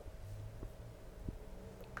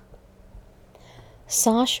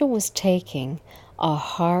Sasha was taking a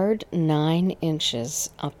hard 9 inches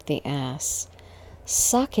up the ass,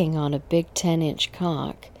 sucking on a big 10-inch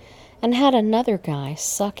cock, and had another guy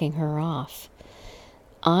sucking her off.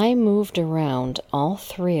 I moved around all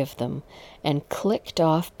three of them and clicked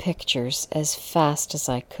off pictures as fast as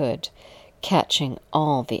I could, catching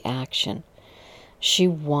all the action. She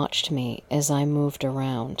watched me as I moved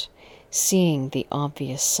around, seeing the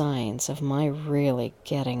obvious signs of my really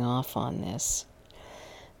getting off on this.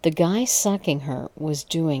 The guy sucking her was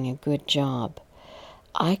doing a good job.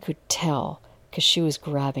 I could tell, 'cause she was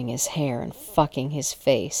grabbing his hair and fucking his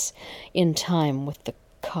face in time with the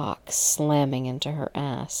cock slamming into her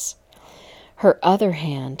ass. Her other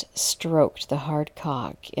hand stroked the hard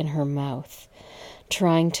cock in her mouth,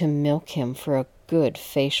 trying to milk him for a good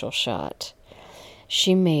facial shot.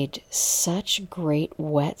 She made such great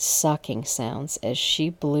wet sucking sounds as she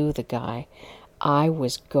blew the guy. I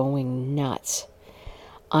was going nuts.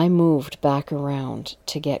 I moved back around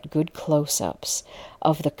to get good close-ups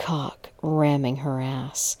of the cock ramming her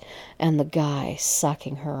ass and the guy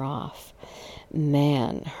sucking her off.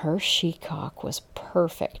 Man, her she-cock was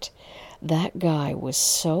perfect. That guy was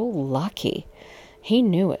so lucky. He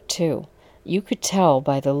knew it, too. You could tell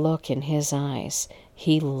by the look in his eyes.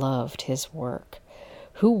 He loved his work.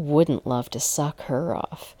 Who wouldn't love to suck her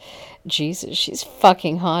off? Jesus, she's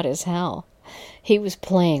fucking hot as hell. He was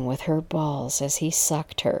playing with her balls as he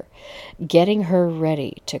sucked her, getting her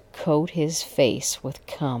ready to coat his face with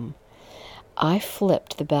cum. I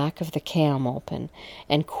flipped the back of the cam open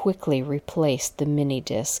and quickly replaced the mini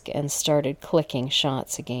disc and started clicking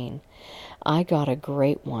shots again. I got a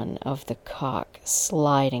great one of the cock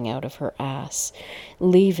sliding out of her ass,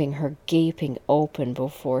 leaving her gaping open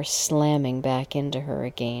before slamming back into her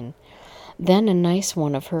again. Then a nice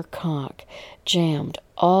one of her cock jammed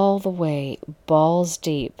all the way balls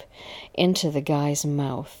deep into the guy's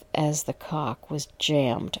mouth as the cock was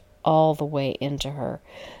jammed all the way into her.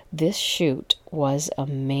 This shoot was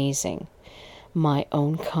amazing. My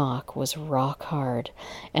own cock was rock hard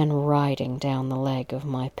and riding down the leg of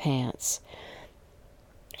my pants.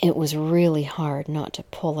 It was really hard not to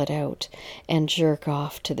pull it out and jerk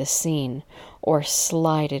off to the scene or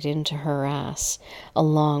slide it into her ass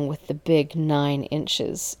along with the big 9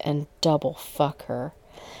 inches and double fuck her.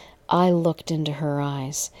 I looked into her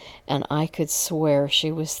eyes and I could swear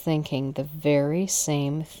she was thinking the very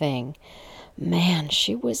same thing. Man,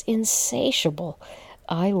 she was insatiable.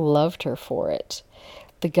 I loved her for it.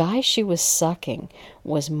 The guy she was sucking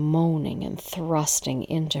was moaning and thrusting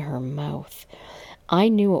into her mouth. I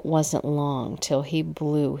knew it wasn't long till he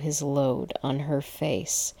blew his load on her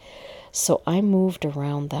face, so I moved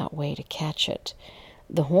around that way to catch it.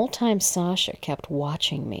 The whole time Sasha kept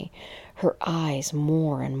watching me, her eyes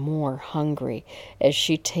more and more hungry as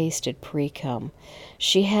she tasted pre-cum.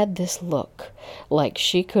 She had this look like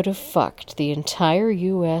she could have fucked the entire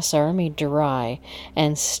U.S. Army dry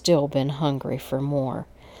and still been hungry for more.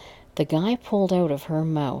 The guy pulled out of her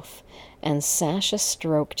mouth, and Sasha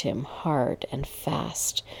stroked him hard and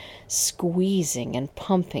fast, squeezing and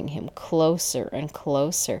pumping him closer and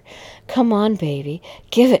closer. "Come on, baby,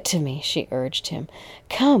 give it to me," she urged him.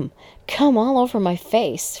 Come all over my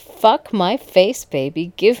face. Fuck my face,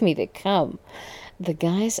 baby, give me the cum." The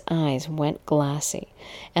guy's eyes went glassy,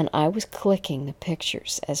 and I was clicking the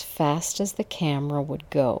pictures as fast as the camera would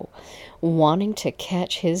go, wanting to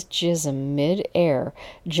catch his jism mid-air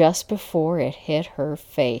just before it hit her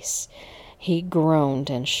face. He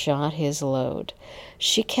groaned and shot his load.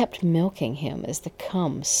 She kept milking him as the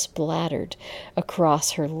cum splattered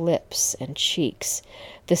across her lips and cheeks.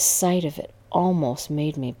 The sight of it almost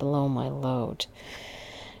made me blow my load.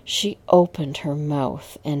 She opened her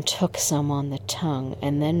mouth and took some on the tongue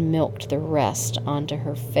and then milked the rest onto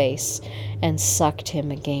her face and sucked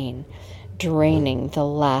him again, draining the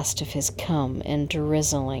last of his cum and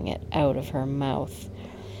drizzling it out of her mouth.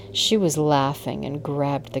 She was laughing and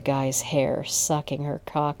grabbed the guy's hair, sucking her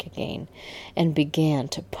cock again, and began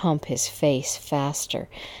to pump his face faster.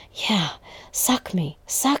 "Yeah, suck me,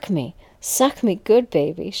 suck me, suck me good,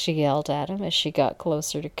 baby," she yelled at him as she got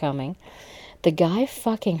closer to coming. The guy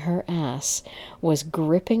fucking her ass was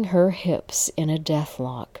gripping her hips in a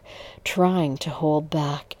deathlock, trying to hold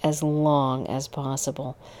back as long as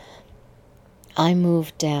possible. I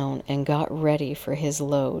moved down and got ready for his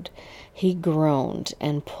load. He groaned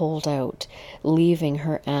and pulled out, leaving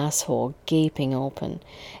her asshole gaping open,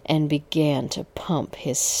 and began to pump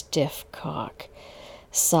his stiff cock.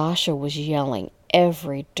 Sasha was yelling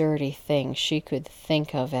every dirty thing she could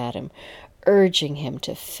think of at him, urging him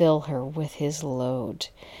to fill her with his load.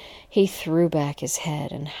 He threw back his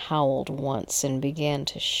head and howled once and began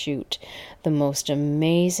to shoot the most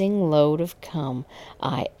amazing load of cum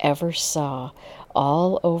I ever saw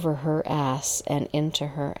all over her ass and into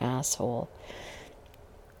her asshole.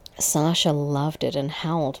 Sasha loved it and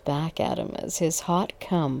howled back at him as his hot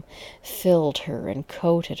cum filled her and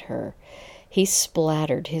coated her. He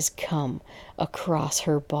splattered his cum across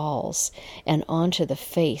her balls and onto the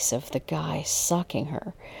face of the guy sucking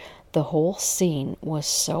her. The whole scene was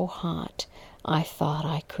so hot, I thought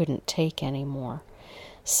I couldn't take any more.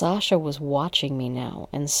 Sasha was watching me now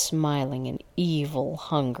and smiling an evil,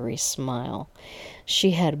 hungry smile.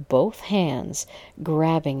 She had both hands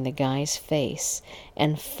grabbing the guy's face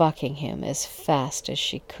and fucking him as fast as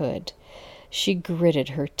she could. She gritted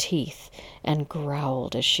her teeth and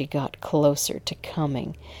growled as she got closer to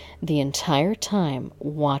coming, the entire time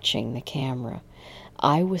watching the camera.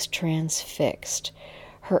 I was transfixed.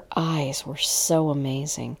 Her eyes were so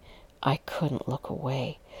amazing, I couldn't look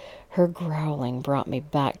away. Her growling brought me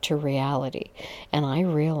back to reality, and I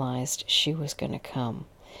realized she was going to come.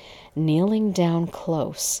 Kneeling down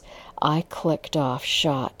close, I clicked off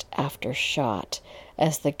shot after shot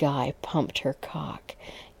as the guy pumped her cock,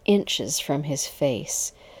 inches from his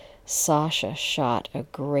face. Sasha shot a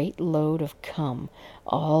great load of cum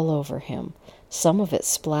all over him. Some of it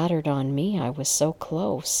splattered on me, I was so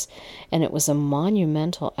close, and it was a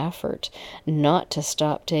monumental effort not to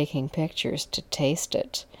stop taking pictures to taste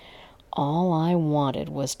it. All I wanted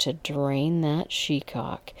was to drain that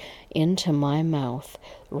she-cock into my mouth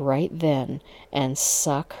right then and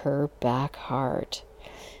suck her back hard.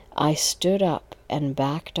 I stood up and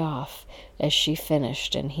backed off as she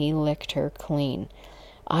finished and he licked her clean.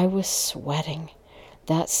 I was sweating.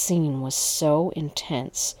 That scene was so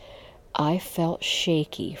intense. I felt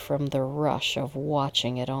shaky from the rush of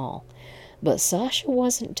watching it all. But Sasha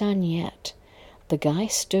wasn't done yet. The guy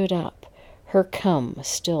stood up, her cum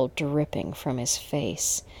still dripping from his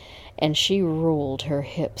face, and she rolled her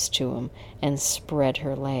hips to him and spread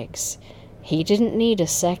her legs. He didn't need a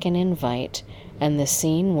second invite, and the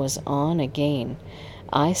scene was on again.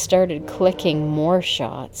 I started clicking more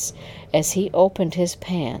shots as he opened his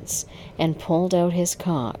pants and pulled out his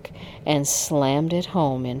cock and slammed it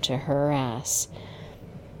home into her ass.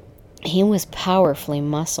 He was powerfully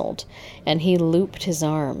muscled, and he looped his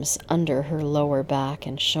arms under her lower back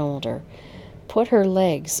and shoulder, put her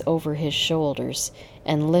legs over his shoulders,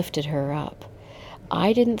 and lifted her up.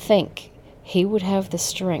 I didn't think he would have the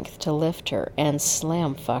strength to lift her and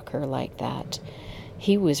slam fuck her like that.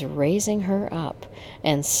 He was raising her up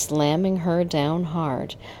and slamming her down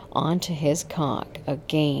hard onto his cock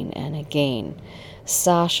again and again.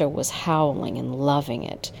 Sasha was howling and loving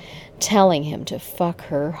it, telling him to fuck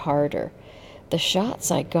her harder. The shots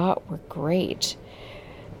I got were great.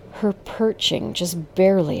 Her perching just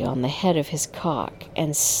barely on the head of his cock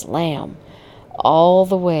and slam all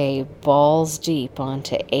the way balls deep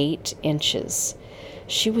onto 8 inches.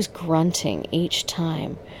 She was grunting each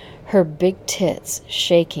time, her big tits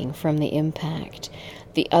shaking from the impact.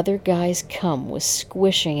 The other guy's cum was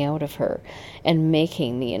squishing out of her and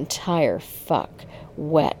making the entire fuck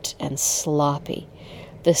wet and sloppy.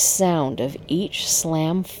 The sound of each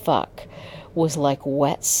slam fuck was like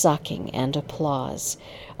wet sucking and applause.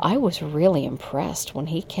 I was really impressed when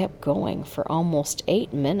he kept going for almost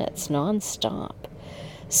 8 minutes non-stop.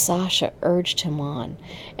 Sasha urged him on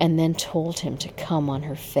and then told him to come on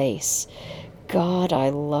her face. God, I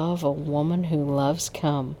love a woman who loves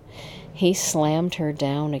cum. He slammed her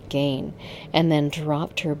down again and then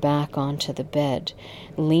dropped her back onto the bed,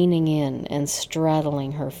 leaning in and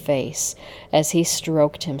straddling her face as he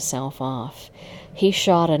stroked himself off. He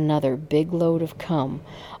shot another big load of cum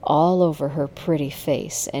all over her pretty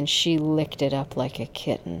face, and she licked it up like a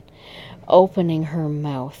kitten. Opening her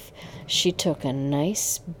mouth, she took a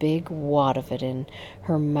nice big wad of it in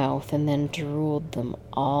her mouth and then drooled them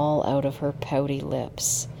all out of her pouty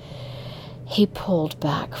lips. He pulled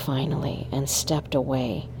back finally and stepped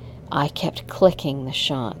away. I kept clicking the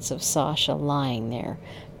shots of Sasha lying there,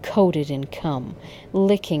 coated in cum,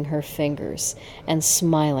 licking her fingers and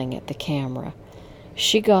smiling at the camera.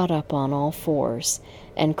 She got up on all fours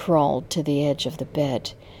and crawled to the edge of the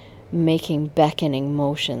bed, making beckoning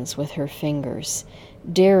motions with her fingers,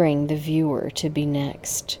 daring the viewer to be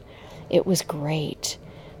next. It was great.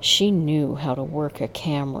 She knew how to work a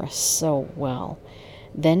camera so well.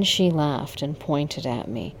 Then she laughed and pointed at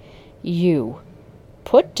me. You,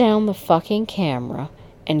 put down the fucking camera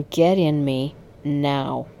and get in me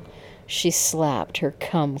now. She slapped her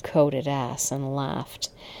cum-coated ass and laughed.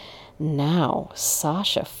 Now,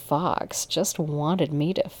 Sasha Fox just wanted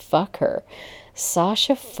me to fuck her.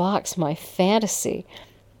 Sasha Fox, my fantasy.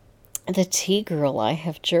 The T-girl I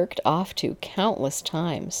have jerked off to countless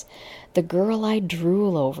times, the girl I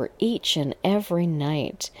drool over each and every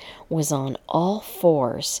night, was on all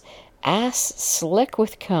fours, ass slick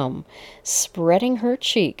with cum, spreading her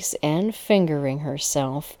cheeks and fingering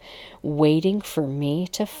herself, waiting for me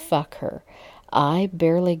to fuck her. I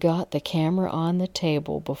barely got the camera on the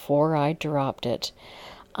table before I dropped it.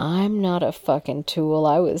 I'm not a fucking tool.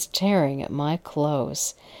 I was tearing at my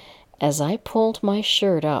clothes. As I pulled my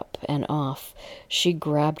shirt up and off, she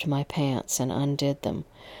grabbed my pants and undid them,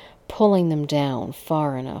 pulling them down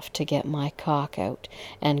far enough to get my cock out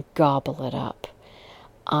and gobble it up.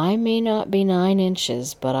 I may not be 9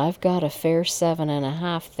 inches, but I've got a fair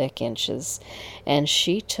 7.5 thick inches, and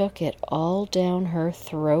she took it all down her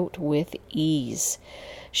throat with ease.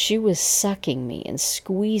 She was sucking me and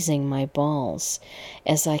squeezing my balls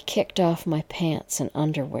as I kicked off my pants and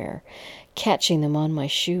underwear. Catching them on my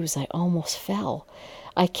shoes, I almost fell.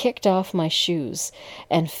 I kicked off my shoes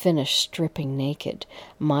and finished stripping naked,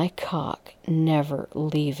 my cock never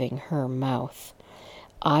leaving her mouth.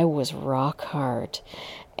 I was rock hard,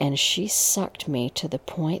 and she sucked me to the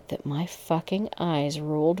point that my fucking eyes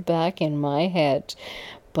rolled back in my head,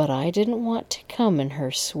 but I didn't want to come in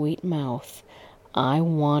her sweet mouth. I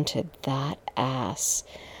wanted that ass.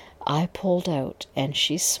 I pulled out, and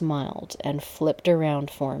she smiled and flipped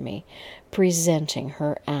around for me, presenting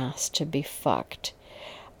her ass to be fucked.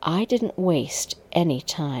 I didn't waste any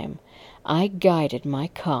time. I guided my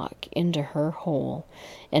cock into her hole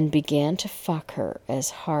and began to fuck her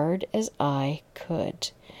as hard as I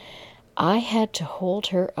could. I had to hold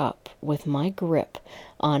her up with my grip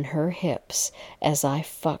on her hips as I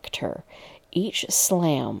fucked her, each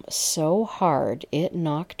slam so hard it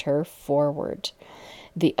knocked her forward.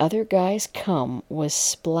 The other guy's cum was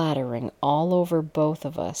splattering all over both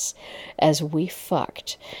of us as we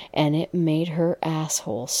fucked, and it made her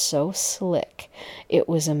asshole so slick. It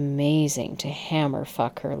was amazing to hammer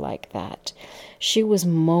fuck her like that. She was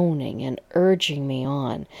moaning and urging me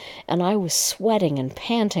on, and I was sweating and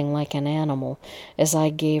panting like an animal as I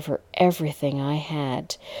gave her everything I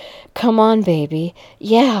had. "Come on, baby.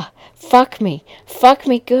 Yeah, fuck me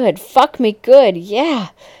good, yeah,"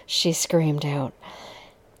 she screamed out.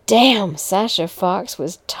 Damn, Sasha Fox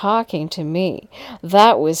was talking to me.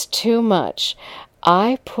 That was too much.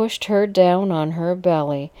 I pushed her down on her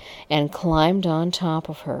belly and climbed on top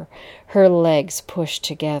of her, her legs pushed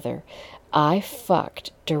together. I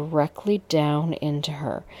fucked directly down into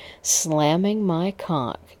her, slamming my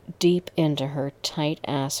cock deep into her tight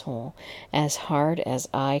asshole as hard as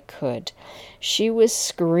I could. She was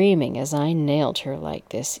screaming as I nailed her like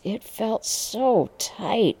this. It felt so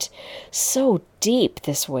tight, so deep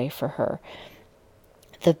this way for her.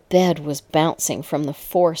 The bed was bouncing from the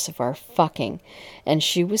force of our fucking, and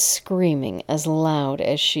she was screaming as loud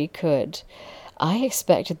as she could. I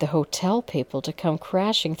expected the hotel people to come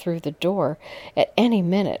crashing through the door at any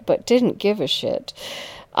minute, but didn't give a shit.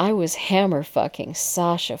 I was hammer fucking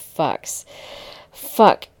Sasha Fox.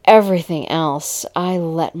 Fuck everything else. I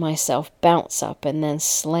let myself bounce up and then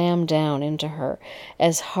slam down into her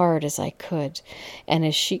as hard as I could, and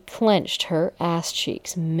as she clenched her ass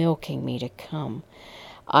cheeks, milking me to come.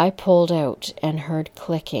 I pulled out and heard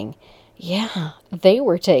clicking. Yeah, they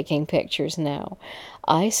were taking pictures now.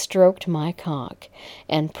 I stroked my cock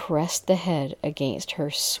and pressed the head against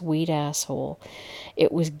her sweet asshole.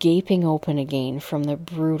 It was gaping open again from the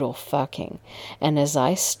brutal fucking, and as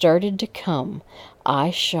I started to come,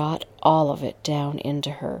 I shot all of it down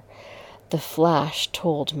into her. The flash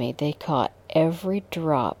told me they caught every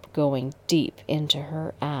drop going deep into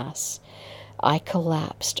her ass. I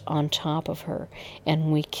collapsed on top of her,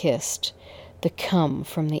 and we kissed. The cum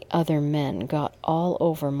from the other men got all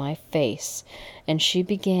over my face, and she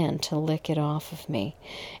began to lick it off of me,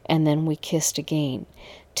 and then we kissed again,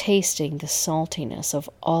 tasting the saltiness of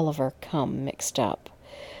all of our cum mixed up.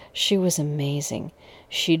 She was amazing.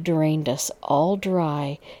 She drained us all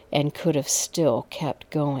dry and could have still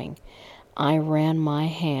kept going. I ran my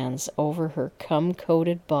hands over her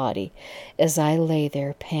cum-coated body as I lay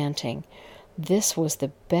there panting. This was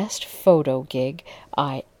the best photo gig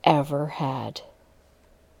I ever had.